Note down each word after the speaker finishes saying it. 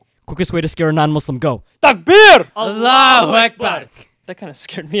quickest way to scare a non-Muslim. Go. Takbir! Allahu Akbar. That kind of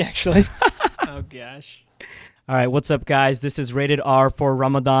scared me, actually. Oh, gosh. All right, what's up, guys? This is Rated R for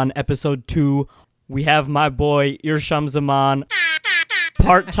Ramadan, episode 2. We have my boy, Irsham Zaman,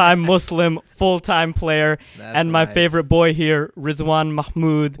 part-time Muslim, full-time player, That's and my right. favorite boy here, Rizwan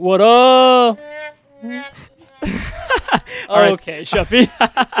Mahmood. What up? right. Okay, Shafi.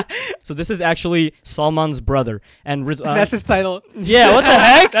 So this is actually Salman's brother, and Rizwan. That's his title. Yeah, what the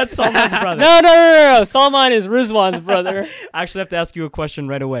heck? That's Salman's brother. No. Salman is Rizwan's brother. I actually have to ask you a question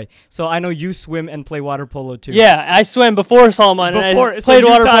right away. So I know you swim and play water polo too. Yeah, I swam before Salman, and I so played you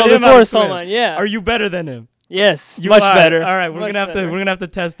water taught polo him how before to swim. Salman. Yeah. Are you better than him? Yes, You much are. better. All right, we're Much better. gonna have to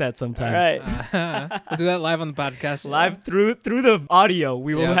test that sometime. All right. We'll do that live on the podcast. Live through the audio,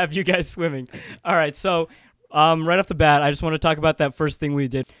 we will Yeah. have you guys swimming. All right, so right off the bat, I just want to talk about that first thing we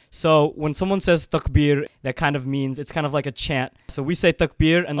did. So when someone says takbir, that kind of means it's kind of like a chant. So we say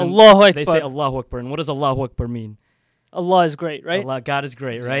takbir, and then Allahu Akbar. they say Allahu Akbar. And what does Allahu Akbar mean? Allah is great, right? Allah, God is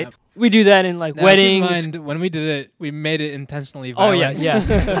great, right? Yep. We do that in like Now, keep in weddings. mind, when we did it, we made it intentionally Oh, yeah, violent. yeah.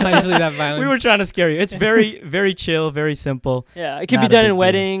 It's not usually that violent. We were trying to scare you. It's very, very chill, very simple. Yeah, it could Not be a done big in deal.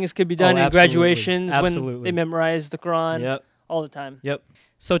 weddings, could be done in absolutely. graduations when Absolutely. they memorize the Quran Yep. all the time. Yep.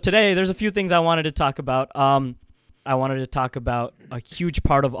 So today, there's a few things I wanted to talk about. I wanted to talk about a huge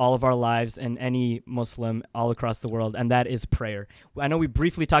part of all of our lives and any Muslim all across the world, and that is prayer. I know we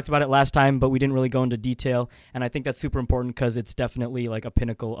briefly talked about it last time, but we didn't really go into detail, and I think that's super important because it's definitely like a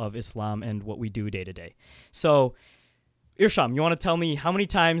pinnacle of Islam and what we do day to day. So, Irsham, you want to tell me how many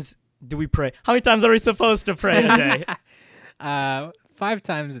times do we pray? How many times are we supposed to pray a day? 5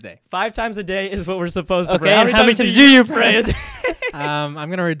 times a day. 5 times a day is what we're supposed to pray. Okay, and how many times do you pray a day? I'm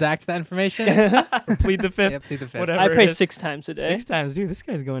going to redact that information. Plead the fifth. Yep, plead the fifth. Whatever. I it pray is. 6 times a day. 6 times. Dude, this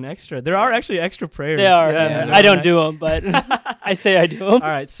guy's going extra. There are actually extra prayers. They are. Yeah, Yeah. no, I don't no. do them, but I say I do them. All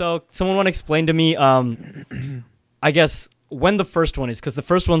right, so someone want to explain to me, I guess, when the first one is, because the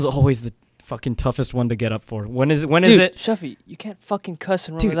first one's always the fucking toughest one to get up for. When is it? When Dude, is it? Shafi, you can't fucking cuss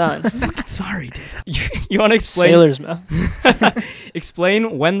in Dude, Ramadan. fucking sorry, dude. You want to explain? Sailor's mouth.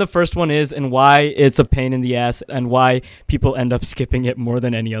 Explain when the first one is and why it's a pain in the ass and why people end up skipping it more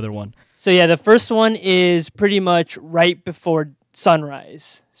than any other one. So yeah, the first one is pretty much right before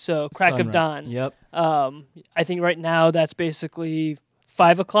sunrise. So crack of Sunrise. dawn. Yep. I think right now that's basically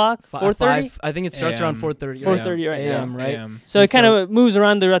 5 o'clock, 4:30. I think it starts around AM. 4:30. 4:30 right now. AM, right? AM. So it And kind so- of moves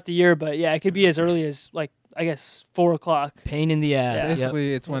around throughout the year, but yeah, it could be as early as like I guess 4 o'clock. Pain in the ass. Yeah. Yep.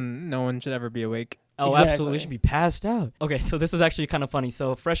 Basically, it's when no one should ever be awake. Oh, Exactly. absolutely. Should be passed out. Okay, so this is actually kind of funny.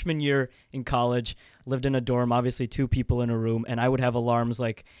 So freshman year in college, lived in a dorm, obviously 2 people in a room, and I would have alarms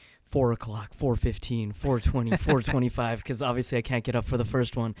like 4 o'clock, 4:15, 4:20, 4:25, because obviously I can't get up for the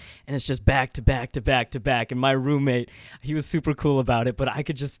first one. And it's just back to back to back to back. And my roommate, he was super cool about it, but I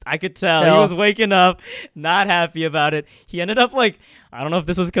could tell he Tell. was waking up, not happy about it. He ended up like, I don't know if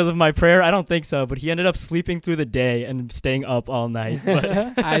this was because of my prayer. I don't think so, but he ended up sleeping through the day and staying up all night.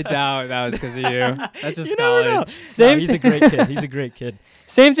 But I doubt that was because of you. That's just you never know. college. Same No, he's a great kid. He's a great kid.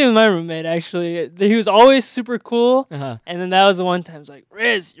 Same thing with my roommate actually. He was always super cool, Uh-huh. and then that was the one time I was like,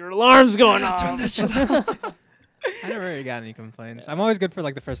 Riz, your alarm's going off. Turn that shit off. I never really got any complaints. I'm always good for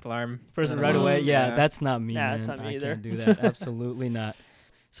like the first alarm. First I right don't know. away. Yeah, that's not me. Nah, man. that's not me I either. can't do that. Absolutely not.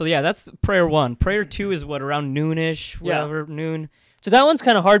 So yeah, that's prayer 1. Prayer 2 is what, around noonish, Yeah. whatever, noon. So that one's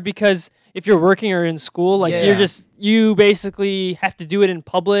kind of hard because if you're working or in school, like Yeah. you basically have to do it in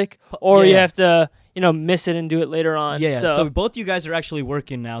public, or you Yeah. have to miss it and do it later on. Yeah. So So, both you guys are actually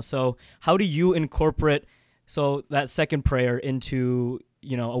working now. So how do you incorporate that second prayer into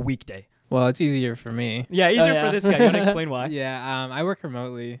a weekday? Well, it's easier for me. Yeah, easier yeah. for this guy. You want to explain why? Yeah, I work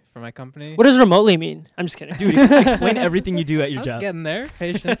remotely for my company. what does remotely mean? I'm just kidding. Dude, explain everything you do at I your was job. getting there.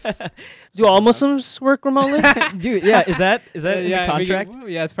 Patience. Do all Muslims work remotely? Dude, yeah, is that in the yeah, contract?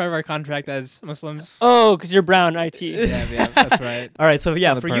 Yeah, it's part of our contract as Muslims. Oh, because you're brown IT. Yeah, that's right. All right, so yeah,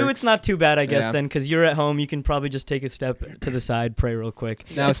 All the for you it's perks. not too bad, I guess, Yeah. then, because you're at home. You can probably just take a step to the side, pray real quick.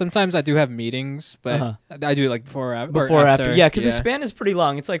 Now, sometimes I do have meetings, but Uh-huh. I do it like before or Before or after. Yeah, because the yeah. span is pretty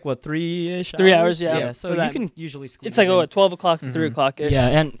long. It's like, what, 3-ish 3 hours, yeah. Yeah, so For you that. can usually squeeze It's like it in. 12 o'clock to 3 Mhm. o'clock ish. Yeah,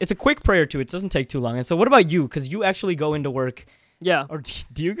 and it's a quick prayer, too. It doesn't take too long. And so what about you? Because you actually go into work. Yeah. Or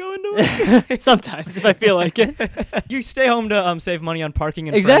do you go into work? Sometimes if I feel like it. You stay home to save money on parking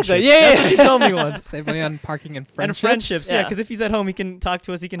and Exactly, friendships. yeah, That's yeah, what you yeah. told me once. Save money on parking and And friendships. friendships, yeah, Yeah. because if he's at home, he can talk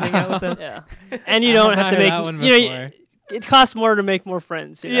to us, he can hang out with us. Yeah. And you I don't haven't have to heard make that one you know before. it costs more to make more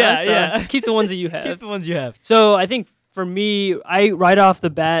friends. You know? Yeah, So yeah. Just keep the ones that you have. Keep the ones you have. So I think for me, I right off the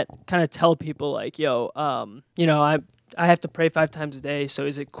bat kind of tell people like, yo, I have to pray 5 times a day. So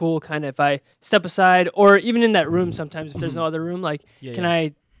is it cool kind of if I step aside or even in that room sometimes if there's no other room, like, Yeah, can yeah.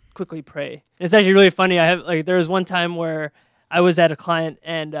 I quickly pray. It's actually really funny. There was one time where I was at a client,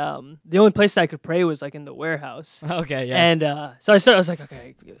 and the only place I could pray was like in the warehouse. Okay, yeah. And so I was like,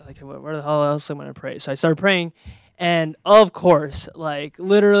 okay, like where the hell else am I gonna pray? So I started praying, and of course, like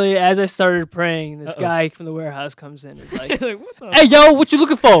literally as I started praying, this guy from the warehouse comes in. It's like, Like, what the- hey yo, what you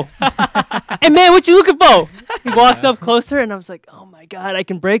looking for? Hey man, what you looking for? He walks up closer, and I was like, oh my god, I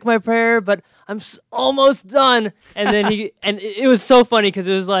can break my prayer, but I'm almost done. And then it was so funny because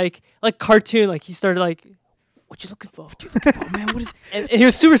it was like cartoon. Like he started like, what you looking for? Oh, man, what is... And he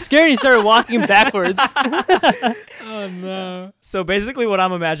was super scared. He started walking backwards. Oh no. So basically what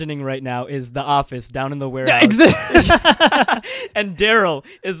I'm imagining right now is the office down in the Yeah, warehouse. And Daryl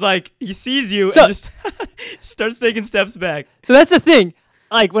is like, he sees you So- and just starts taking steps back. So that's the thing.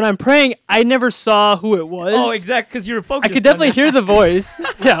 Like when I'm praying, I never saw who it was. Oh, exact, because you're I focused. could definitely hear the voice.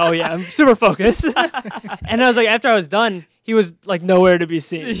 Yeah, oh yeah, I'm super focused. And I was like, after I was done, he was like nowhere to be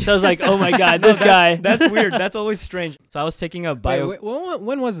seen. So I was like, oh my god, this guy. That's weird. That's always strange. So I was taking a bio. Wait,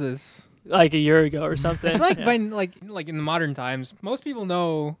 when was this? Like a year ago or I something. feel like Yeah. by like in the modern times, most people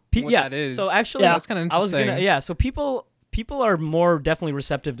know what yeah. that is. So actually, Yeah. that's kind of I was interesting. gonna. Yeah. So people are more definitely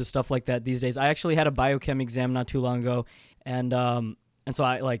receptive to stuff like that these days. I actually had a biochem exam not too long ago, and so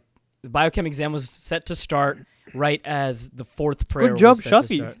I like the biochem exam was set to start right as the fourth prayer. job, was set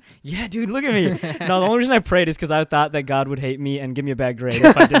to Shafi. start. Yeah, dude, look at me. No, the only reason I prayed is because I thought that God would hate me and give me a bad grade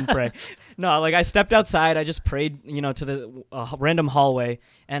if I didn't pray. No, like I stepped outside. I just prayed, to the random hallway,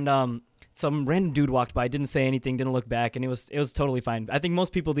 and some random dude walked by, didn't say anything, didn't look back, and it was totally fine. I think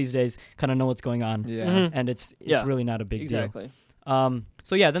most people these days kind of know what's going on, Yeah. Mhm. and it's Yeah. really not a big Exactly. deal.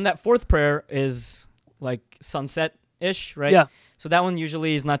 So yeah, then that fourth prayer is like sunset-ish, right? Yeah. So that one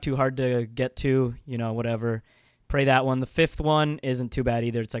usually is not too hard to get to, whatever. Pray that one. The fifth one isn't too bad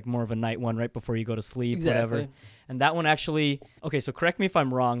either. It's like more of a night one right before you go to sleep, Exactly. whatever. And that one actually, okay, so correct me if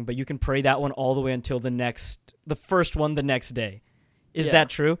I'm wrong, but you can pray that one all the way until the first one the next day. Is Yeah. that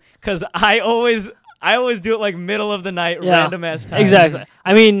true? Because I always do it like middle of the night, Yeah. random ass time. Exactly.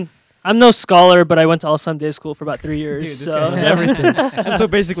 I mean, I'm no scholar, but I went to all Sunday school for about 3 years. Dude, this so guy knows everything. And so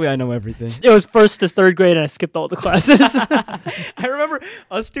basically I know everything. it was first to third grade, and I skipped all the classes. I remember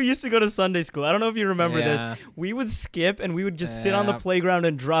us two used to go to Sunday school. I don't know if you remember Yeah. this. We would skip and we would just sit on the Yeah. playground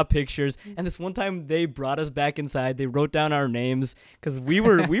and draw pictures. And this one time they brought us back inside. They wrote down our names because we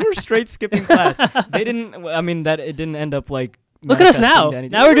were straight skipping class. They didn't. I mean that it didn't end up like. Look at us now. manifesting to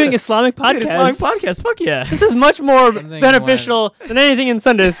anything. Now we're doing Islamic Look at podcasts. Islamic podcast. Fuck yeah. This is much more Something beneficial than anything in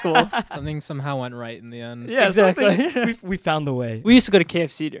Sunday school. Something somehow went right in the end. Yeah, Exactly. something- we found the way. We used to go to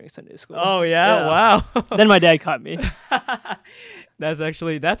KFC during Sunday school. Oh yeah, Yeah. wow. Then my dad caught me. That's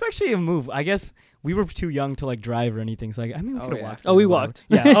actually a move. I guess we were too young to like drive or anything. So like, I mean, we Oh, could have yeah. walked. Oh, we there, walked.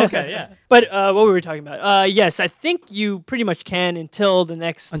 whatever. Yeah. Okay. Yeah. But what were we talking about? Yes, I think you pretty much can until the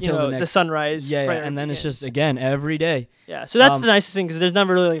next, Until the the next- sunrise. Yeah, prayer and then it's just begins. again every day. Yeah, so that's um, the nicest thing because there's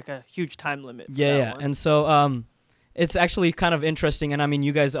never really like a huge time limit. For Yeah, that yeah. one. And so it's actually kind of interesting. And I mean,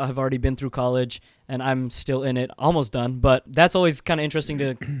 you guys have already been through college, and I'm still in it, almost done. But that's always kind of interesting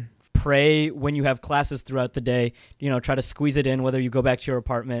to pray when you have classes throughout the day. Try to squeeze it in, whether you go back to your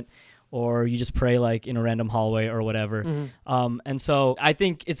apartment or you just pray like in a random hallway or whatever. Mhm. And so I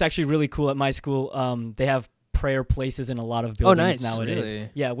think it's actually really cool at my school. They have prayer places in a lot of buildings nice. nowadays. Really?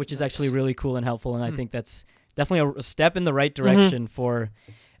 Yeah, which is Nice. actually really cool and helpful. And I Hmm. think that's definitely a step in the right direction for,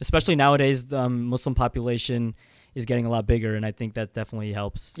 especially nowadays, the Muslim population is getting a lot bigger, and I think that definitely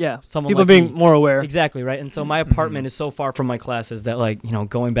helps. Yeah, Someone people like being me. more aware. Exactly, right? And so my apartment is so far from my classes that like,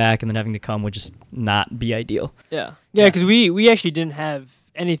 going back and then having to come would just not be ideal. Yeah, Yeah. because we actually didn't have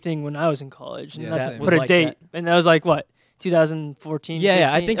anything when I was in college. And Yeah, not to same. put a Was like date, that. and that was like what 2014. Yeah,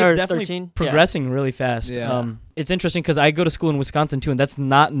 I 15, think or it's definitely 13? Yeah. progressing really fast. Yeah. It's interesting because I go to school in Wisconsin too, and that's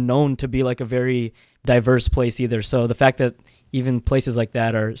not known to be like a very diverse place either. So the fact that even places like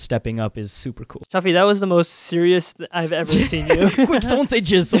that are stepping up is super cool. Shafi, that was the most serious I've ever seen you. Quick, someone say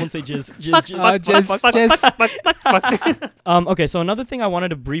jizz. Someone say jizz. Jizz. Okay, so another thing I wanted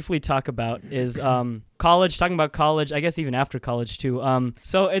to briefly talk about is college. Talking about college, I guess even after college too.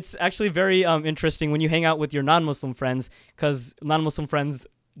 So it's actually very interesting when you hang out with your non-Muslim friends, because non-Muslim friends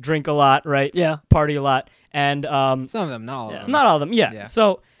drink a lot, right? Yeah. Party a lot, and Some of them, not all Yeah. of them. not all of them. Yeah. Yeah.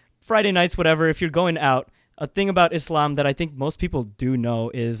 So Friday nights, whatever. If you're going out, a thing about Islam that I think most people do know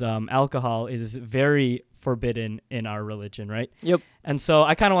is alcohol is very forbidden in our religion, right? Yep. And so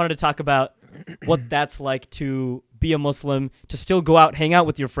I kind of wanted to talk about what that's like to be a Muslim, to still go out, hang out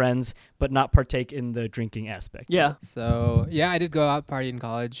with your friends, but not partake in the drinking aspect. Yeah. So yeah, I did go out party in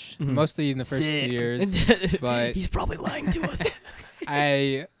college, Mhm. mostly in the first 2 Sick. years. But He's probably lying to us.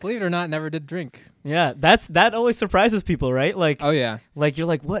 I, believe it or not, never did drink. Yeah, that always surprises people, right? Like, Oh yeah. like you're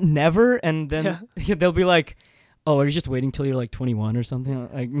like, what, never? And then they'll be like, oh, are you just waiting till you're like 21 or something?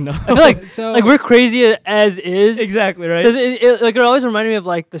 Like, no. I feel like So like we're crazy as is. Exactly, right? So it always reminded me of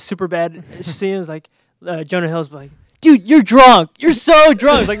like the super bad scenes, like Jonah Hill's like, dude, you're drunk. You're so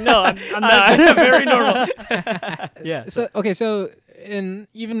drunk. It's like, no, I'm not. Very normal. Yeah. So okay, so in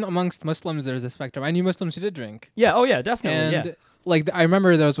even amongst Muslims, there's a spectrum. I knew Muslims who did drink, Yeah, oh yeah, definitely. and like I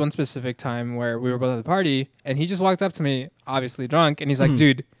remember there was one specific time where we were both at the party, and he just walked up to me, obviously drunk, and he's like, Mhm.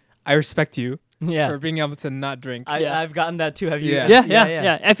 "Dude, I respect you yeah. for being able to not drink." Yeah. I've gotten that too. Have you? Yeah.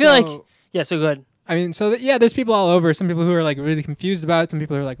 Yeah. I feel like So, yeah. So good. I mean, so yeah, there's people all over. Some people who are like really confused about it. Some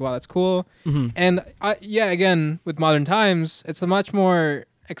people who are like, "Wow, that's cool." hmm And yeah, again, with modern times, it's a much more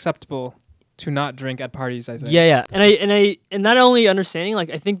acceptable to not drink at parties. I think. Yeah, yeah. And not only understanding, like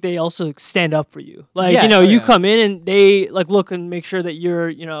I think they also stand up for you. Like Yeah. you know, Oh, you yeah. come in and they like look and make sure that you're,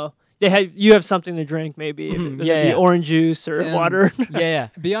 you know, you have something to drink, maybe Mhm. whether Yeah, it be yeah. orange juice or And- water. Yeah.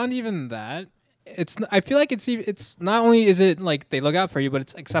 Beyond even that, I feel like it's not only is it like they look out for you, but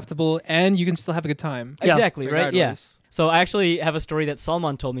it's acceptable and you can still have a good time. Yeah. Exactly, right? Yeah. regardless. So I actually have a story that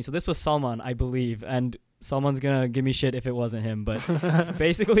Salman told me. So this was Salman, I believe, and Salman's gonna give me shit if it wasn't him. But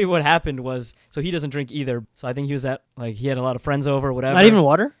basically, what happened was, so he doesn't drink either. So I think he was at he had a lot of friends over, whatever. Not even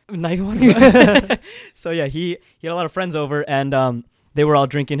water. Not even one. So yeah, he had a lot of friends over, and they were all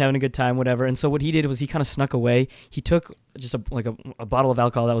drinking, having a good time, whatever. And so what he did was he kind of snuck away. He took just a bottle of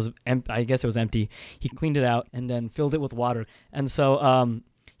alcohol that was I guess it was empty. He cleaned it out and then filled it with water. And so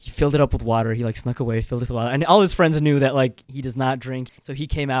he filled it up with water. He snuck away, filled it with water, and all his friends knew that he does not drink. So he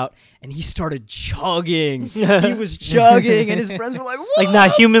came out and he started chugging. He was chugging, and his friends were like, "What?" Like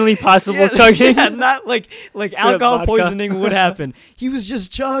not humanly possible Yeah, chugging. yeah, not like Straight up alcohol vodka. poisoning would happen. He was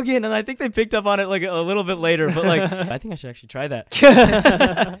just chugging, and I think they picked up on it like a little bit later. But I think I should actually try that.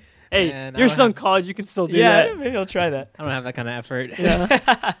 Hey, Man, I you're don't still in have- college. You can still do Yeah, that. maybe I'll try that. I don't have that kind of effort.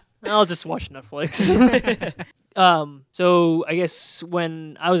 Yeah. I'll just watch Netflix. So I guess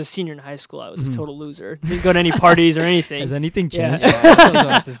when I was a senior in high school, I was a Mhm. total loser. Didn't go to any parties or anything. Has anything Yeah. changed? Yeah, that's what I was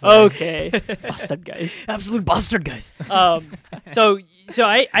about to say. Okay, bastard guys. Absolute bastard, guys. So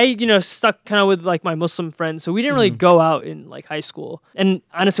I stuck kind of with like my Muslim friends. So we didn't really Mhm. go out in like high school. And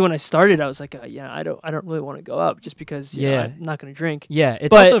honestly, when I started, I was like, I don't really want to go out just because you know, Yeah. I'm not gonna drink. Yeah, it's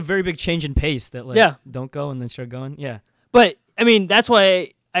But- also a very big change in pace. That Yeah. don't go and then start going. Yeah. But I mean, that's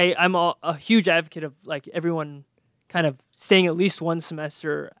why I'm a huge advocate of like everyone kind of staying at least one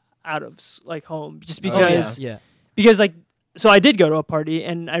semester out of like home, just Oh, yeah. because yeah. because like so I did go to a party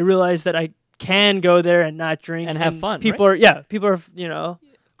and I realized that I can go there and not drink And have fun, People are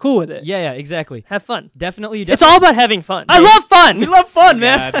cool with it. Yeah, yeah, exacthave Have fun. Definitely. It's all about having fun. I Yeah. love fun. We love fun, Oh,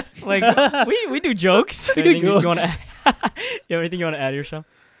 man. God. Like we do jokes. We do Anything you jokes. wanna you have anything you want to add, Yourself?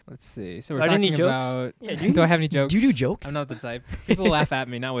 Let's see. So we're Are there any talking jokes? about. Yeah, do I have any jokes? Do you do jokes? I'm not the type. People laugh at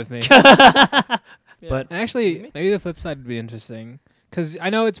me, not with me. But And actually, maybe the flip side would be interesting because I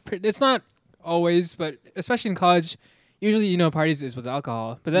know it's not always, but especially in college, usually parties is with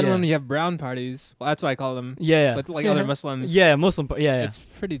alcohol. But then Yeah. when you have brown parties, well, that's what I call them. yeah, With like other Muslims, yeah, Muslim. Yeah. it's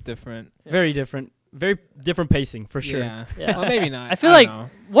pretty different. Very different. Very different pacing for sure. Yeah. Yeah. Well, maybe not. I feel don't like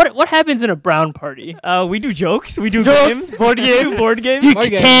know. what happens in a brown party? We do jokes. We do Jokes, games. board We do games. board games. Dude, Board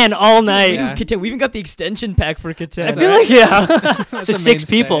Catan games. all night. Yeah. Catan. We even got the extension pack for Catan. I That's feel right. like yeah. That's Just a 6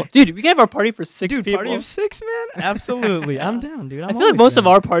 mainstay. people. Dude, we can have our party for 6 Dude, people. party of 6, man. Absolutely, I'm down, dude. I feel like most of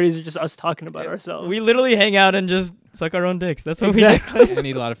our parties are just us talking about ourselves. We literally hang out and just suck our own dicks. That's what we Exactly. do. I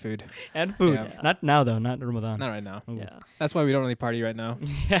need a lot of food. And food. Yeah. Not now though. Not Ramadan. Not right now. Ooh. Yeah. That's why we don't really party right now.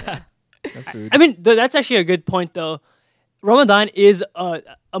 Yeah. No food. I mean, that's actually a good point, though. Ramadan is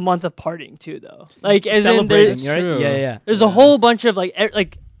a month of partying too, though. Like, as in Celebrating, there's, right? true. Yeah, yeah. there's a whole bunch of like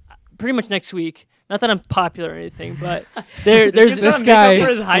pretty much next week. Not that I'm popular or anything, but there's kid's this trying to make guy, up for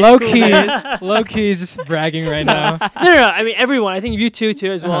his high low school key, days. low key is just bragging right now. no. I mean, everyone. I think you too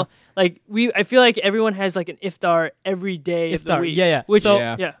as well. Uh-huh. Like I feel like everyone has like an iftar every day of the Iftar, week. yeah, yeah. Which So-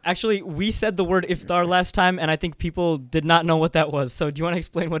 Yeah. Actually, we said the word iftar last time, and I think people did not know what that was. So, do you want to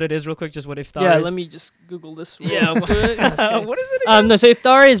explain what it is, real quick? Just what iftar Yeah, is? let me just Google this. real Yeah. quick. No, just kidding. What is it? Again? No, so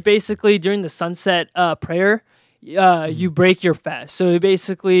iftar is basically during the sunset prayer. You break your fast. So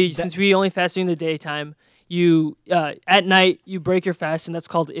basically, That- since we only fast during the daytime, you at night you break your fast, and that's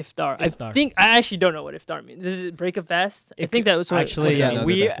called iftar. Iftar. I actually don't know what iftar means. Does it break a fast? I think that was what Actually, Yeah, yeah. know the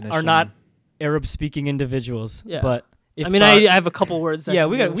We definition. are not Arab-speaking individuals, Yeah. but I mean, I have a couple words. Yeah,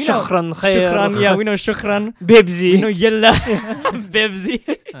 we know Shukran, shukran. Yeah, we know shukran. Bibzi. We know yalla, bibzi.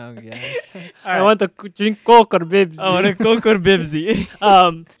 Oh yeah. I want to drink coke or bibzi. I want to coke or bibzi.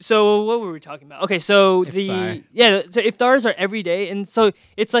 So what were we talking about? Okay, so Iftar. so iftars are every day, and so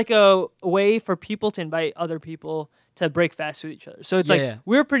it's like a way for people to invite other people to break fast with each other. So it's Yeah.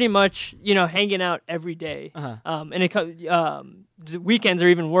 we're pretty much hanging out every day. Uh-huh. And the weekends are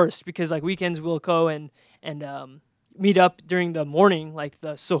even worse because like weekends we'll go and meet up during the morning, like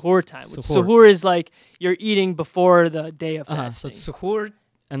the suhoor time. Which Suhoor. suhoor is like you're eating before the day of So fasting. it's suhoor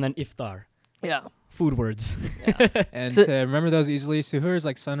and then iftar. Yeah. Food words. And So- to remember those easily, suhoor is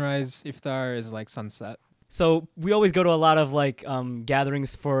like sunrise, iftar is like sunset. So we always go to a lot of like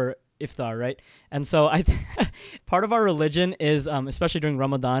gatherings for iftar, right? And so part of our religion is, especially during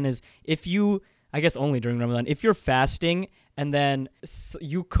Ramadan, is if you, I guess only during Ramadan, if you're fasting and then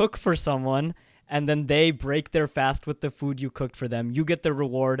you cook for someone and then they break their fast with the food you cooked for them, you get the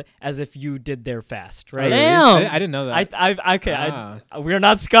reward as if you did their fast, right? Damn. I didn't know that. We are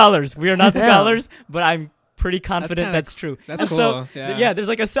not scholars. We are not Damn. scholars, but I'm pretty confident kinda that's true. That's And cool. so, yeah. there's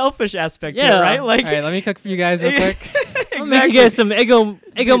like a selfish aspect Yeah. to it, right? Like, All right, let me cook for you guys real quick. I'll make you guys some Eggo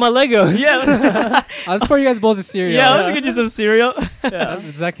my Legos. yeah, I'll just pour you guys bowls of cereal. yeah. Let's get you some cereal.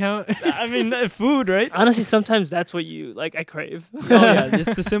 Does that count? I mean, food, right? Honestly, sometimes that's what I crave. Oh yeah,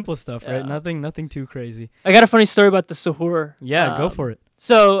 it's the simple stuff, right? Yeah. Nothing too crazy. I got a funny story about the suhoor. Yeah, go for it.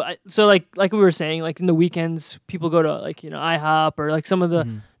 So like we were saying, like in the weekends, people go to like IHOP or like some of the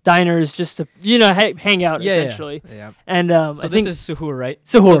Mhm. diners just to hang out Yeah, yeah. essentially. Yeah. And So I this think is suhoor, right?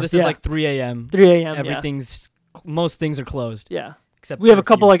 Suhoor, So this is yeah. like 3 a.m. 3 a.m. Everything's most things are closed Yeah. except We have a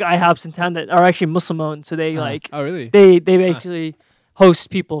couple curfew. like IHOPs in town that are actually Muslim, so they Uh-huh. like Oh really? they actually host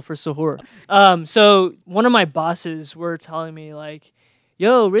people for suhoor. So one of my bosses were telling me like,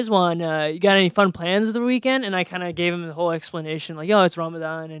 "Yo, Rizwan, you got any fun plans the weekend?" And I kind of gave him the whole explanation, like, "Yo, it's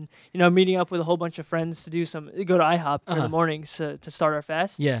Ramadan, and meeting up with a whole bunch of friends to go to IHOP for Uh-huh. the mornings to start our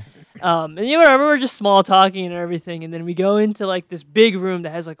fast." Yeah. And whatever, we're just small talking and everything, and then we go into like this big room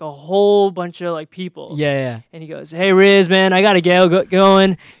that has like a whole bunch of like people. Yeah. And he goes, "Hey Riz, man, I gotta get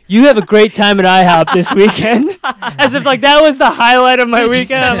going. You have a great time at IHOP this weekend." As if like that was the highlight of my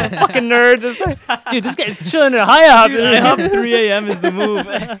weekend. I'm a fucking nerd. Dude, this guy's chilling at IHOP. Dude, IHOP 3 a.m. is the move.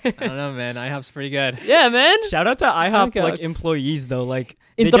 I don't know, man. IHOP's pretty good. Yeah, man. Shout out to IHOP Pancakes. like employees though, like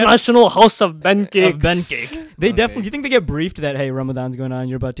they International House of Ben Cakes. of Ben Cakes. They Okay. definitely. Do you think they get briefed that hey, Ramadan's going on?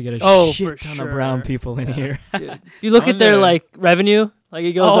 You're about to get a Oh, shit for ton of brown sure. people in Yeah. here. Dude, if you look I at their wonder- like revenue, like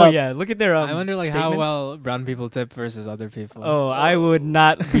it goes Oh up. yeah, look at their. I wonder like how statements. well brown people tip versus other people. Oh, I would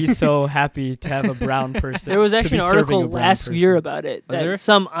not be so happy to have a brown person. There was to actually be an serving article a brown last person. year about it. Was That there?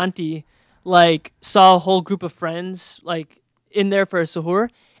 some auntie like saw a whole group of friends like in there for a suhoor.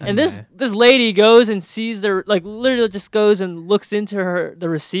 And Okay. this lady goes and sees their like literally just goes and looks into the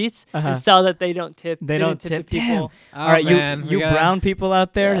receipts Uh-huh. and saw that they don't tip. They don't didn't tip. the Damn. people. Oh, All right, man, you brown people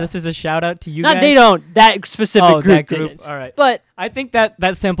out there. Yeah. This is a shout out to you Not guys. they don't. That specific Oh, group that group. didn't. All right. But I think that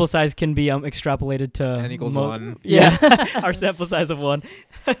sample size can be extrapolated to N equals 1. Yeah, our sample size of 1.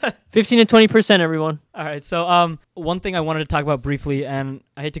 15 to 20%, everyone. All right. So one thing I wanted to talk about briefly, and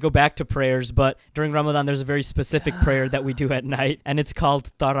I hate to go back to prayers, but during Ramadan there's a very specific prayer that we do at night, and it's called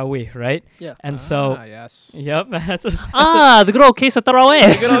Tarawih, right? Yeah. And so, yes. yep, that's a The good old case of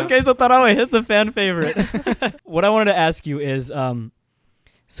Taraweh. good old case of Tarawih. It's a fan favorite. What I wanted to ask you is,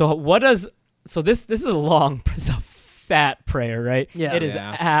 this is a long, it's a fat prayer, right? Yeah. It is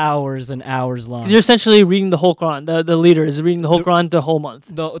Yeah. hours and hours long. 'Cause you're essentially reading the whole Quran. The leader is reading the whole Quran the whole month.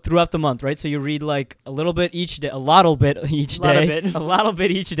 Throughout the month, right? So you read like a little bit each day, a little bit each Lot of day, bit. a little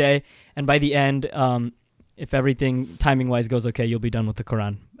bit each day, and by the end, if everything timing-wise goes okay, you'll be done with the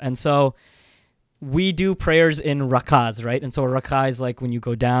Quran. And so we do prayers in rakahs, right? And so a rakah is like when you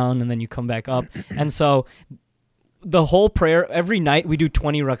go down and then you come back up. And so the whole prayer, every night we do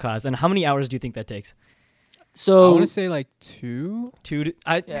 20 rakahs. And how many hours do you think that takes? I So want to say like 2. 2 to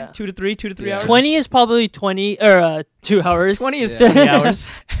Yeah. 3 Yeah. hours? 20 is probably 20 or 2 hours. 20 is Yeah. 20 hours.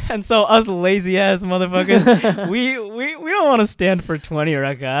 And so us lazy ass motherfuckers, we don't want to stand for 20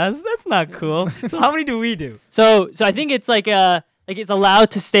 rakahs. That's not cool. So how many do we do? So I think it's like it's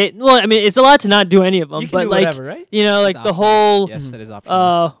allowed to stay. Well, I mean, it's allowed to not do any of them, You can but do like whatever, right? like It's the optional. whole Yes, it is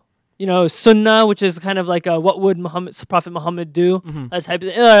optional. sunnah, which is kind of like what would Prophet Muhammad do? Mhm. That type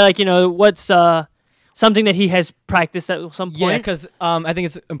of what's something that he has practiced at some Yeah, point. because I think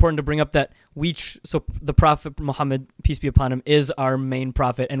it's important to bring up that so the Prophet Muhammad, peace be upon him, is our main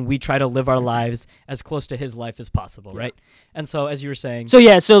prophet, and we try to live our lives as close to his life as possible, right? And so, as you were saying,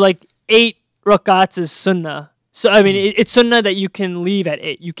 So like 8 rakats is sunnah, So I mean, it's sunnah that you can leave at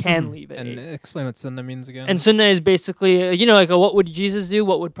 8. You can leave at And 8. explain what sunnah means again. And sunnah is basically, like what would Jesus do?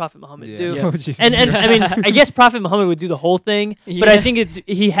 What would Prophet Muhammad do? Yeah. What would Jesus And do? I mean, I guess Prophet Muhammad would do the whole thing, but I Yeah. think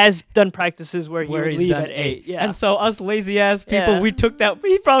he has done practices where he would he's leave done at 8. Yeah. And so us lazy ass people, Yeah. we took that.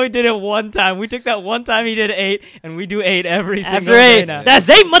 He probably did it one time. We took that one time he did 8, and we do 8 every single After day 8, now. that's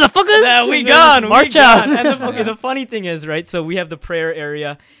 8, motherfuckers. Yeah, we And gone. then March we out. gone. And the funny thing is, right? So we have the prayer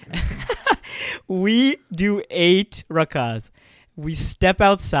area. We do 8 rakahs. We step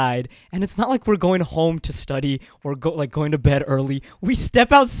outside, and it's not like we're going home to study or going to bed early. We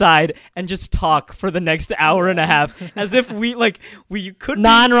step outside and just talk for the next hour and a half, as if we could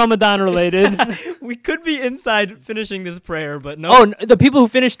Non-Ramadan related. we could be inside finishing this prayer, but no. Oh, the people who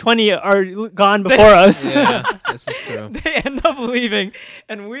finished 20 are gone before us. Yeah, this is true. They end up leaving,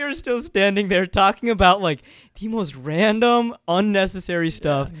 and we are still standing there talking about the most random, unnecessary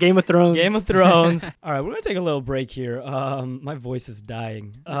stuff. Game of Thrones. Game of Thrones. All right, we're gonna take a little break here. My voice is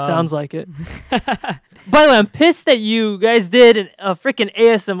dying. Sounds like it. By the way, I'm pissed that you guys did a freaking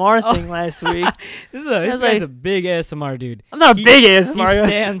ASMR thing last week. This That's guy's like- a big ASMR dude. I'm not a He- big He ASMR guy.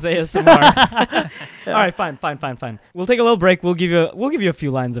 stands ASMR. All right, fine. We'll take a little break. We'll give you a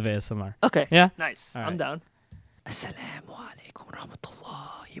few lines of ASMR. Okay. Yeah? Nice. All I'm right. down. Assalamu alaikum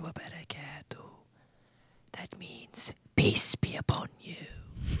rahmatullahi wa barakatuh. That means peace be upon you.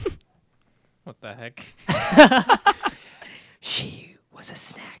 What the heck? She was a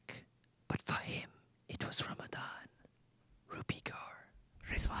snack, but for him it was Ramadan. Rupikar.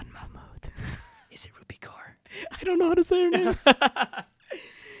 Rizwan Mahmood. Is it Rupikar? I don't know how to say her name.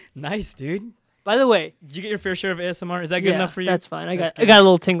 Nice, dude. By the way, Did you get your fair share of ASMR? Is that good yeah, enough for you? that's fine. I That's got good. a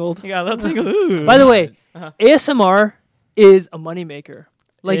little tingled. You got a little tingle. Ooh. By the way, Uh-huh. ASMR is a moneymaker.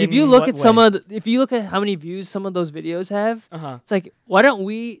 Like if you In look what at some way? if you look at how many views some of those videos have, Uh-huh. it's like, why don't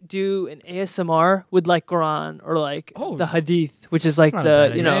we do an ASMR with like Quran or like Oh. the Hadith, which is like not a the bad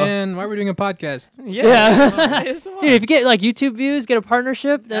you idea. know. Man, why are we doing a podcast? Yeah. ASMR. Dude, if you get like YouTube views, get a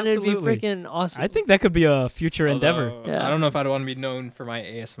partnership, then it'd Absolutely. be freaking awesome. I think that could be a future endeavor. Although, Yeah. I don't know if I'd want to be known for my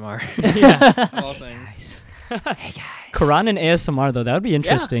ASMR. Yeah. of all things. Hey guys. Quran and ASMR though, that would be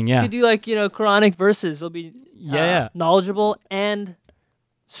interesting. You Yeah. could do like, Quranic verses. They'll be Yeah. knowledgeable and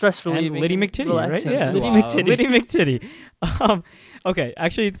stress And relieving. Liddy McTitty, right? relaxing. Yeah. Liddy Wow. McTitty. Liddy McTitty. Okay,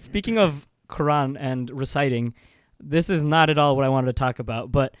 actually, speaking of Quran and reciting, this is not at all what I wanted to talk about,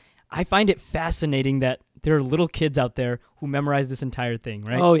 but I find it fascinating that there are little kids out there who memorize this entire thing,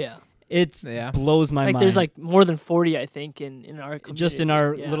 right? Oh yeah. It Yeah. blows my Like mind. there's like more than 40, I think, in our community. just in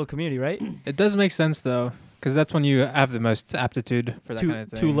our Yeah. little community, right? It does make sense though, because that's when you have the most aptitude for that to kind of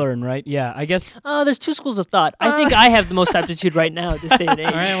thing. to learn, right? Yeah, I guess. There's two schools of thought. I think I have the most aptitude right now at this day and age.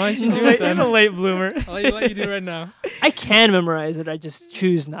 All right, why don't you do He's it then? a late bloomer. I'll let you do it right now. I can memorize it. I just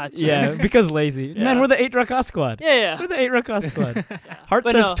choose not to. Yeah, because lazy. Yeah. Man, we're the 8 rakah squad. Yeah. We're the 8 rakah squad. Heart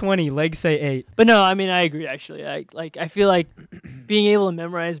But says no. 20, legs say 8. But no, I mean, I agree. Actually, I feel like being able to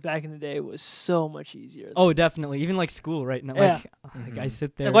memorize back in the day was so much easier. Oh, definitely. Even like school, right? Now, Yeah. like I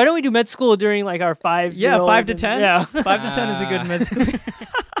sit It's there. like, why don't we do med school during like our 5? Yeah, 5 to 10. Yeah, 5 to 10 is a good med school.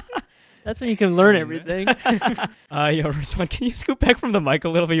 that's when you can learn everything. Yo, Rizwan, can you scoot back from the mic a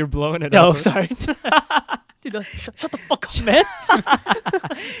little bit? You're blowing it No, up. sorry. Dude, shut the fuck up, man.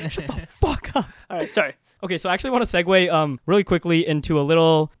 Fuck up. All right, sorry. Okay, so I actually want to segue really quickly into a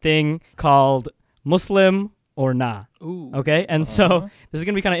little thing called Muslim or Nah. Ooh. Okay, and so Uh-huh. this is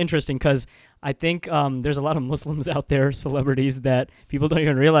gonna be kind of interesting because I think there's a lot of Muslims out there, celebrities that people don't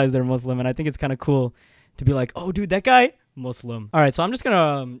even realize they're Muslim, and I think it's kind of cool to be like, oh, dude, that guy Muslim. All right, so I'm just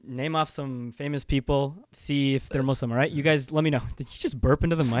gonna name off some famous people, see if they're Muslim. All right, you guys, let me know. Did you just burp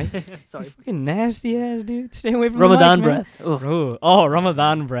into the mic? You Sorry. fucking nasty ass dude. Stay away from Ramadan the mic, man. breath. Ugh. Ooh. Oh,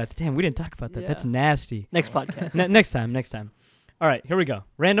 Ramadan breath. Damn, we didn't talk about that. Yeah. That's nasty. Next podcast. Next time. All right, here we go.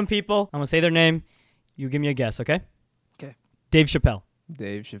 Random people. I'm gonna say their name. You give me a guess, okay? Okay. Dave Chappelle.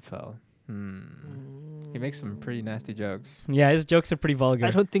 Dave Chappelle. He makes some pretty nasty jokes. Yeah, his jokes are pretty vulgar.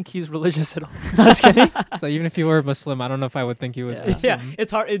 I don't think he's religious at all. No, just kidding. So even if he were Muslim, I don't know if I would think he would. Yeah. be Yeah, Muslim.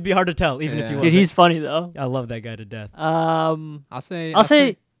 it's hard. It'd be hard to tell, even if Yeah. you. Dude, he's funny though. I love that guy to death. Um, I'll say. I'll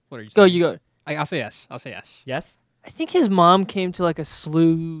say. What are you Go, saying? you go. I'll say yes. I'll say yes. Yes. I think his mom came to like a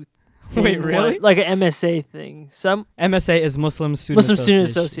SLU. Wait, thing really? Like an MSA thing. Some MSA is Muslim Student Muslim Association. Student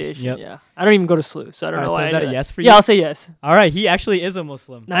Association. Yep. Yeah. I don't even go to SLU, so I don't All know right, why. so is I that know a yes for you? Yeah, I'll say yes. All right, he actually is a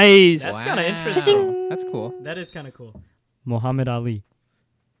Muslim. Nice. That's kinda Wow. interesting. That's cool. That is kind of cool. Muhammad Ali.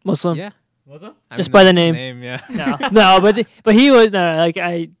 Muslim. Yeah. Muslim? I Just mean, by the name. Yeah. No, but he was no, like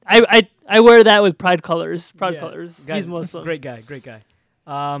I wear that with pride colors. Pride Yeah. colors. Guys, He's Muslim. Great guy.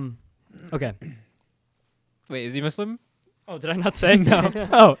 Okay. Wait, is he Muslim? Oh, did I not say?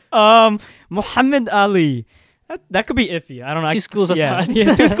 No. Muhammad Ali. That could be iffy. I don't know. Two schools of yeah, thought.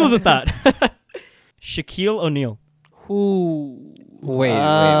 Yeah, two schools of thought. Shaquille O'Neal. Who? Wait.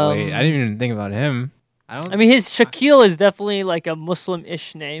 I didn't even think about him. I mean, his Shaquille is definitely like a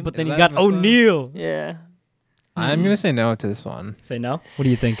Muslim-ish name. But then Is you that got Muslim? O'Neal. yeah. I'm gonna say no to this one. Say no. What do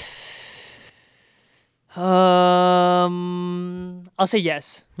you think? I'll say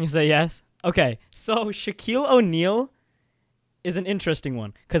yes. You say yes. Okay. So Shaquille O'Neal is an interesting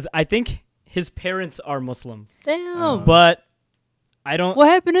one because I think his parents are Muslim, Damn. but I don't. What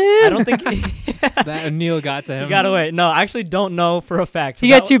happened to him? I don't think That O'Neal got to him. he got away. No, I actually don't know for a fact. He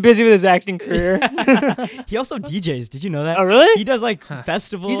got too busy with his acting career. He also DJs. Did you know that? Oh, really? He does like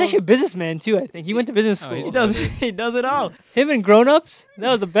festivals. He's actually a businessman too. I think he went to business Oh, school. he's He does. He does it all. Him and Grown Ups.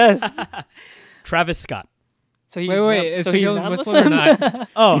 That was the best. Travis Scott. So he's Wait, is so he's Shaquille not Muslim or not?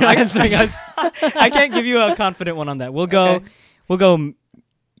 Oh, You're not answering us. I can't give you a confident one on that. We'll go. Okay. We'll go.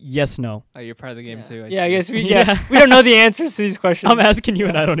 Yes, no. Oh, you're part of the game too. Yeah, I see. guess we Yeah. we don't know the answers to these questions. I'm asking you,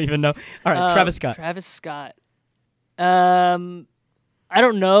 and I don't even know. All right, Travis Scott. Travis Scott. I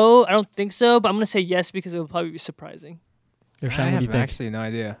don't know. I don't think so, but I'm gonna say yes because it will probably be surprising. I Dershawn, what do have you think? actually no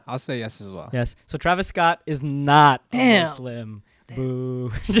idea. I'll say yes as well. Yes. So Travis Scott is not a Damn. Muslim.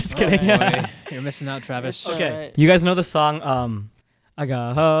 Boo. Just Oh, kidding. boy. You're missing out, Travis. It's Okay. alright. You guys know the song I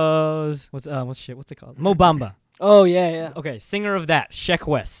got hoes. What's it called? Mo Bamba. Oh yeah. Okay, singer of that, Sheck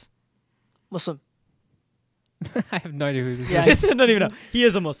Wes. Muslim. I have no idea who this Yeah, is. I don't even know. He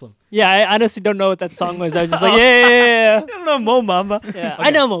is a Muslim. Yeah, I honestly don't know what that song was. I was just like, yeah. I don't know Mo Bamba. Yeah, Okay. I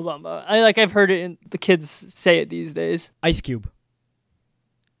know Mo Bamba. I've heard it, and the kids say it these days. Ice Cube.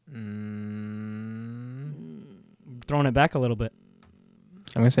 Throwing it back a little bit.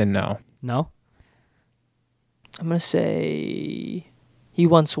 I'm gonna say no. No? I'm gonna say he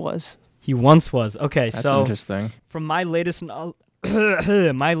once was. He once was. Okay, That's so interesting. from my latest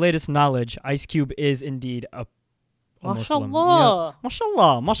my latest knowledge, Ice Cube is indeed a Muslim. Mashallah. Yeah.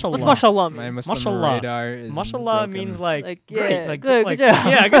 Mashallah. Mashallah. What's mashallah mean? My Muslim Mashallah. radar is Mashallah broken. means like, Like, great, yeah, like good, like, good job.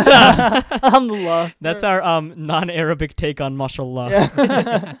 yeah, good job. Alhamdulillah. That's our non-Arabic take on mashallah.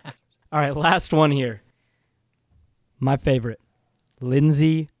 Yeah. All right, last one here. My favorite,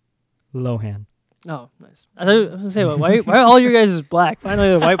 Lindsay Lohan. Oh, nice. I was gonna say, why are all you guys is black?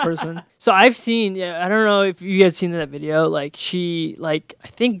 Finally, a white person. So I've seen. Yeah, I don't know if you guys seen that video. Like she, like I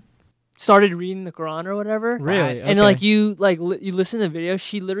think, started reading the Quran or whatever. Really? And Okay. like you you listen to the video,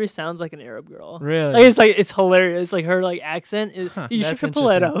 she literally sounds like an Arab girl. Really? Like it's hilarious. Like her like accent. Is, you That's should pull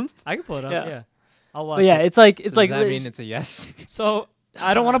it up. interesting. I can pull it up. Yeah. Yeah. I'll watch But yeah, it. it's like So it's like does that mean it's a yes? So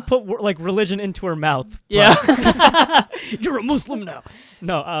I don't want to put like religion into her mouth. but yeah. You're a Muslim now.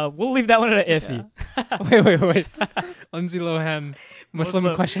 No, we'll leave that one at an iffy. wait. Lindsay Lohan, Muslim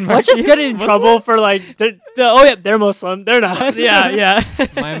Muslim. question We're mark. just getting in trouble for like. Oh yeah, they're Muslim. They're not. Yeah.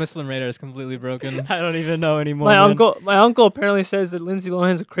 My Muslim radar is completely broken. I don't even know anymore. My man. uncle apparently says that Lindsay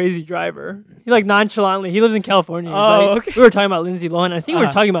Lohan's a crazy driver. He like nonchalantly. He lives in California. He's Oh, like, okay. We were talking about Lindsay Lohan. I think we were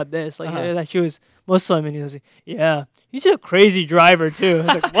Uh-huh. talking about this, like Uh-huh. that she was Muslim, and he was like, "Yeah, he's a crazy driver too."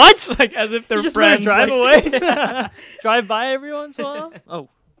 I was like, "What?" like as if they're You just let her friends. drive like- away, drive by every once in a while. Oh,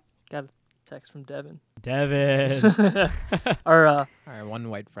 got a text from Devin, Devin. our All right, one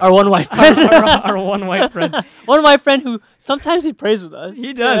white friend. our one white friend, our one white friend. one white friend who sometimes he prays with us.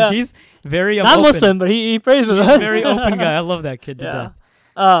 He does. Yeah. He's very not open. Muslim, but he prays with He's us. a very open guy. I love that kid to Yeah.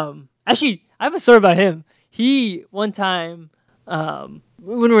 death. Actually, I have a story about him. He one time, when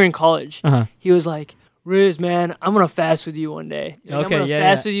we were in college, Uh-huh. he was like, "Riz, man, I'm gonna fast with you one day. Like, Okay, I'm gonna yeah,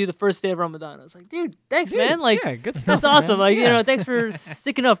 fast yeah. with you the first day of Ramadan." I was like, "Dude, thanks, Dude, man. Like, yeah, good stuff. that's awesome. man. Like, Yeah. you know, thanks for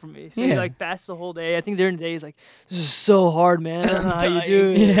sticking up for me." So he Yeah. like fast the whole day. I think during the day he's like, "This is so hard, man. I don't know how you Dying. do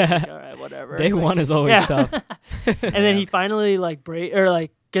it." It's Yeah. like, all right, whatever. Day It's like- one is always Yeah. tough. and then he finally like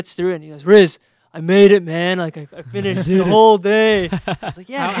gets through it and he goes, "Riz, I made it, man. Like I finished the whole day." I was like,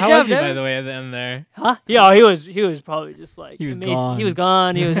 "Yeah, How good job, was he, by Devin." the way, at the end there? Huh? Yeah, he was probably just like He was amazing. gone. He was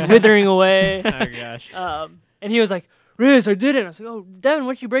gone. He was withering away. Oh gosh. And he was like, "Riz, I did it." I was like, "Oh, Devin,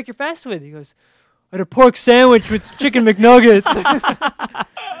 what'd you break your fast with?" He goes, "I had a pork sandwich with chicken McNuggets."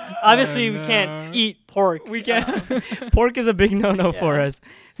 Obviously, Oh, we no. can't eat pork. We can. Pork is a big no-no for Yeah. us.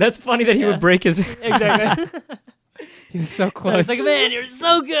 That's funny that he Yeah. would break his. Exactly. He was so I close. was like, "Man, you're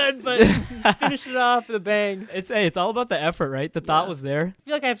so good," but finish it off with a bang. It's all about the effort, right? The thought Yeah. was there. I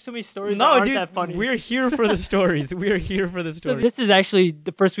feel like I have so many stories that No, aren't dude, that funny. we're here for the stories. We're here for the So stories. this is actually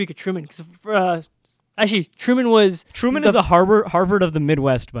the first week of Truman. Because actually, Truman was Truman the- is the Harvard of the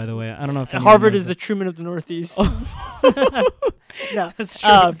Midwest, by the way. I don't know if anyone Harvard knows is the that. Truman of the Northeast. Oh. No, That's true.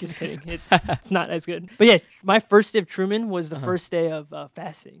 I'm just kidding. It's not as good. But yeah, my first day of Truman was the Uh-huh. first day of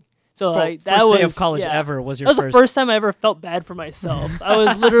fasting. So Fir- like that first was day of college yeah. ever was your That was first. the first time I ever felt bad for myself. I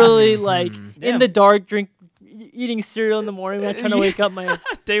was literally like in Damn. the dark, eating cereal in the morning, when I'm trying to wake up my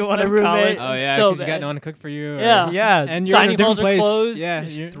Day one my of roommate. college. Oh yeah, so because you got bad. no one to cook for you. or- Yeah. Yeah. And you're in a Dining different halls are place. closed. Yeah.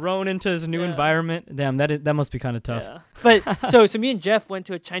 Just you're- thrown into his new Yeah. environment. Damn, that must be kind of tough. Yeah. But so me and Jeff went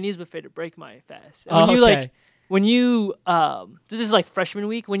to a Chinese buffet to break my fast. And when Oh, you okay. like when you this is like freshman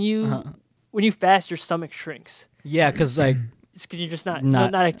week, when you when you fast, your stomach shrinks. Yeah, because like It's because you're just not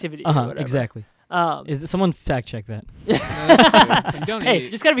Not- activity or whatever. exactly. Is someone fact check that? No, that's true. You don't Hey, eat. you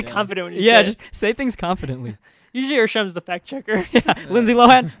just gotta be Yeah. confident when you Yeah, say just say things confidently. it. Usually Urshem's the fact checker. Yeah, Lindsay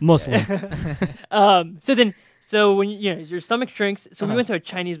Lohan, Muslim. So when your stomach shrinks, so we Uh-huh. went to a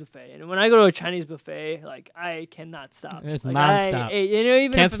Chinese buffet, and when I go to a Chinese buffet, like I cannot stop. It's like, nonstop.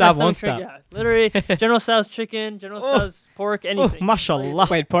 Even Can't if my stop, won't stomach shrink- stop. Yeah, literally General Tso's chicken, General Oh. Tso's pork, Oh, anything. mashallah.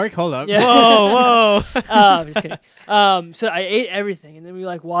 Wait, pork? Hold up. Yeah. Whoa, whoa. I'm just kidding. So I ate everything, and then we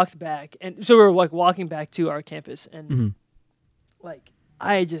like walked back, and so we were like walking back to our campus, and Mhm. like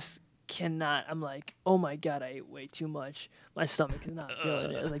I just cannot. I'm like, oh my god, I ate way too much. My stomach is not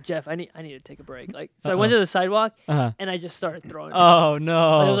feeling it. I was like, Jeff, I need to take a break. Like, so I went to the sidewalk, Uh-huh. and I just started throwing. up. Oh I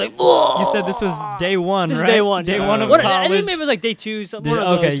no. was like, whoa. You said this was day one, This right? is day one. Day yeah. one of What- college. I think maybe it was like day two, something Did- one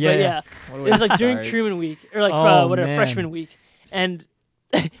of okay, those. yeah, But yeah. yeah, What a it way was to like during start. Truman week or like Oh, whatever man. freshman week, and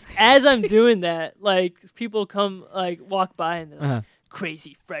as I'm doing that, like people come like walk by and they're like, Uh-huh.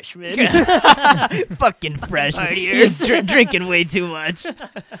 crazy freshman. Fucking fresh. Partiers. You're drinking way too much.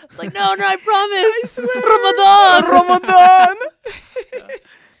 It's like, no, I promise. Ramadan. Ramadan.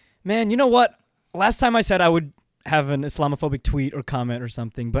 Man, you know what? Last time I said I would have an Islamophobic tweet or comment or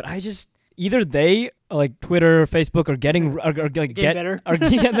something, but I just either they like Twitter or Facebook are getting or like Getting better.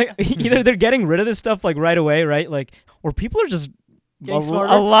 either they're getting rid of this stuff like right away, right? Like, or people are just Getting a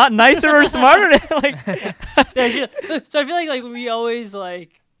smarter? lot nicer or smarter. Like, So I feel like we always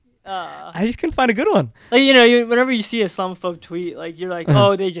like. I just couldn't find a good one. Like whenever you see a Islamophobe tweet, like you're like, Uh-huh.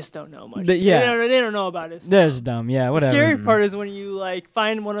 oh, they just don't know much. Yeah. they don't know about it. That's dumb. Yeah, The whatever. scary part is when you like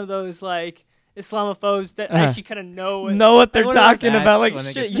find one of those like Islamophobes that Uh-huh. actually kind of know Know what they're one of those talking That's about. Like, when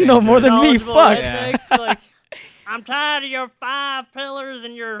it shit, gets you know more than me. knowledgeable Fuck. Yeah. rednecks, like, I'm tired of your 5 pillars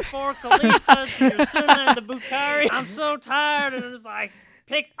and your 4 caliphs and your Sunnah and the Bukhari. I'm so tired. And it's like,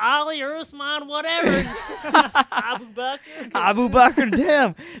 pick Ali or Usman, whatever. Abu Bakr. Abu Bakr,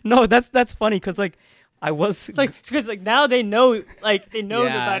 damn. No, that's funny because like I was It's like, because like now they know, like they know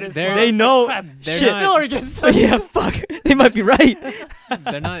Yeah, about Islam. they're- They It's like, know- crap, they're shit, not- still are against us. yeah, fuck. They might be right.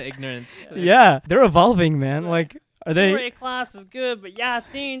 They're not ignorant. Yeah, they're evolving, man. Like, are Surah they? class is good, but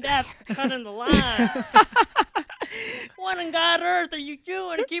Yasin, that's cutting the line. What in God earth are you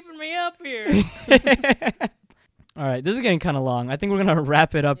doing keeping me up here? All right, this is getting kind of long. I think we're gonna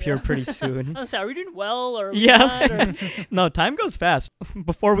wrap it up here Yeah. pretty soon. I'm sorry, are we doing well or are we not, Yeah. or- No, time goes fast.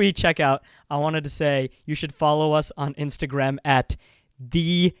 Before we check out, I wanted to say you should follow us on Instagram at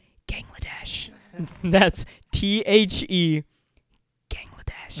the Gangladesh. That's THE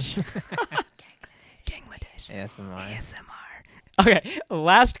Gangladesh. Gangladesh. ASMR. ASMR. Okay,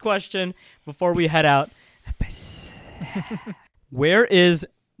 last question before we head out. Where is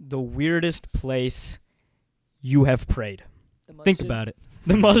the weirdest place you have prayed? The Think masjid. about it.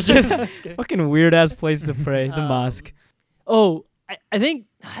 The masjid. Just kidding. Fucking weird ass place to pray. The Um, mosque. Oh, I think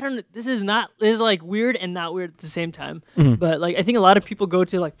I don't know. This is like weird and not weird at the same time. Mhm. But like I think a lot of people go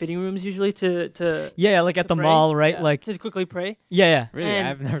to like fitting rooms usually to Yeah, like at the pray. mall, right? Yeah, Like, to quickly pray. yeah. Really, And-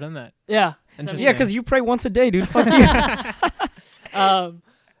 I've never done that. Yeah. Interesting. Yeah, because you pray once a day, dude. Fuck you.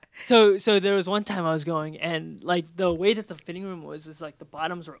 So there was one time I was going and like the way that the fitting room was is like the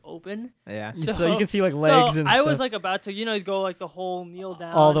bottoms were open. Yeah. So you can see like legs so and I stuff. was like about to go like the whole kneel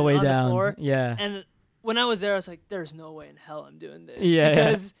down all the way on down. the floor. Yeah. And when I was there, I was like, "There's no way in hell I'm doing this." Yeah, yeah.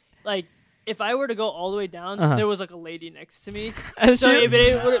 Because like if I were to go all the way down, Uh-huh. there was like a lady next to me. And So shit.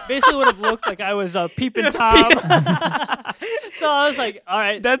 it basically would have looked like I was peeping Tom. So I was like, "All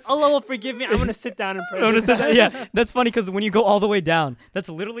right, That's- Allah will forgive me. I'm gonna sit down and pray." I'm this just- time." yeah, that's funny because when you go all the way down, that's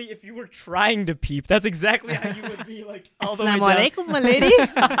literally if you were trying to peep, that's exactly how you would be like all the way Assalamu down. alaikum, my lady.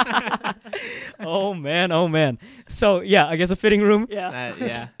 Oh man. So yeah, I guess a fitting room. Yeah.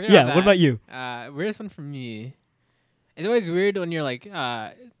 Yeah. Yeah. What about you? Weirdest one for me. It's always weird when you're like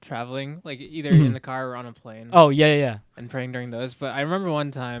traveling, like either in the car or on a plane. Oh yeah. And praying during those. But I remember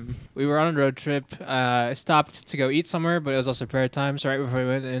one time we were on a road trip, stopped to go eat somewhere, but it was also prayer time. So right before we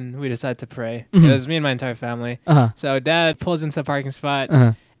went in, we decided to pray. Mhm. It was me and my entire family. Uh So Dad pulls into the parking spot,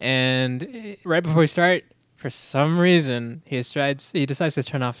 huh. and right before we start, for some reason, he decides to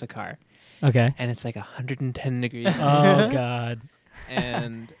turn off the car, Okay. and it's like 110 degrees. Oh god.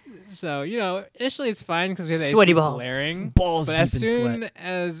 And so initially it's fine because we have the Sweaty AC balls. blaring. Balls But deep as in soon sweat.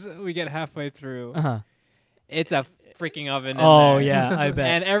 as we get halfway through, Uh huh. it's a freaking oven. Oh in there. yeah, I bet.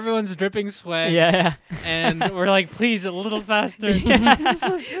 And everyone's dripping sweat. yeah. And we're like, please, a little faster.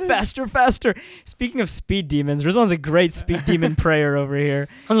 Faster, faster. Speaking of speed demons, Rizwan's a great speed demon prayer over here.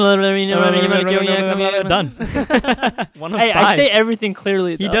 Done. One of Hey, I five. say everything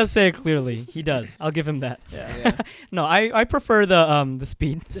clearly. He though. does say it clearly. He does. I'll give him that. Yeah. No, I prefer the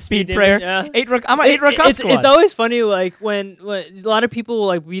speed The speed demon, prayer. yeah. I'm an 8 rakat It's squad. always funny, like when a lot of people will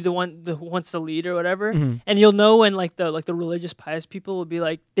like be the one who wants to lead or whatever, Mhm. and you'll know when like the religious pious people will be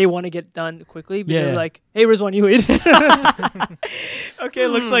like they want to get done quickly, but Yeah. they're like, "Hey, Rizwan, you lead." Okay,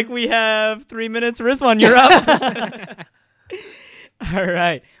 looks like we have 3 minutes. Rizwan, you're up. All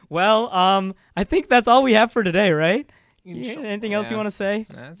right. Well, I think that's all we have for today, right? Yeah, anything else you want to say?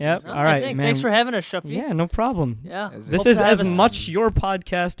 Yep. No, All right, man. Thanks for having us, Shafi. Yeah, no problem. Yeah. This This Hope is to have as us- much your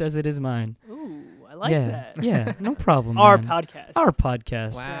podcast as it is mine. Ooh, I like yeah. that. Yeah, no problem. Our man. podcast. Our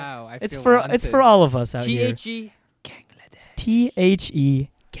podcast. Wow. I It's feel for wanted. all of us out here. THE. THE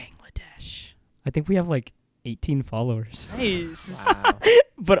Gangladesh. I think we have like 18 followers. Nice. Wow.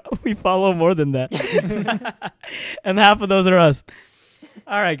 But we follow more than that. And half of those are us.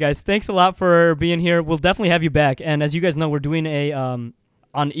 All right, guys. Thanks a lot for being here. We'll definitely have you back. And as you guys know, we're doing a on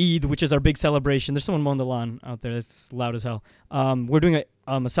Eid, which is our big celebration. There's someone mowing the lawn out there. That's loud as hell. We're doing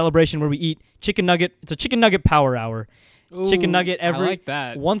a celebration where we eat chicken nugget. It's a chicken nugget power hour. Chicken Ooh. nugget I every like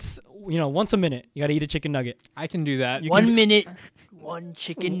that. once a minute. You got to eat a chicken nugget. I can do that. You 1 minute, one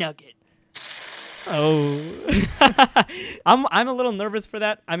chicken nugget. Oh, I'm a little nervous for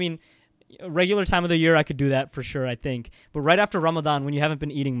that. I mean, regular time of the year I could do that for sure, I think. But right after Ramadan, when you haven't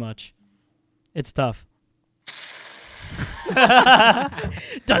been eating much, it's tough.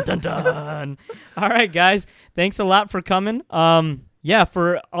 Dun dun dun. All right, guys, thanks a lot for coming. Yeah,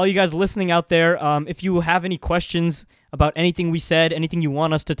 for all you guys listening out there, if you have any questions about anything we said, anything you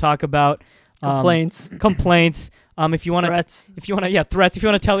want us to talk about, complaints. If you want to, Threats. threats. If you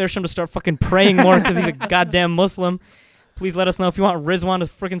want to tell Irsham to start fucking praying more because he's a goddamn Muslim, please let us know. If you want Rizwan to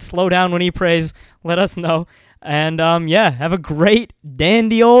freaking slow down when he prays, let us know. And yeah, have a great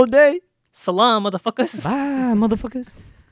dandy old day. Salam, motherfuckers. Bye, motherfuckers.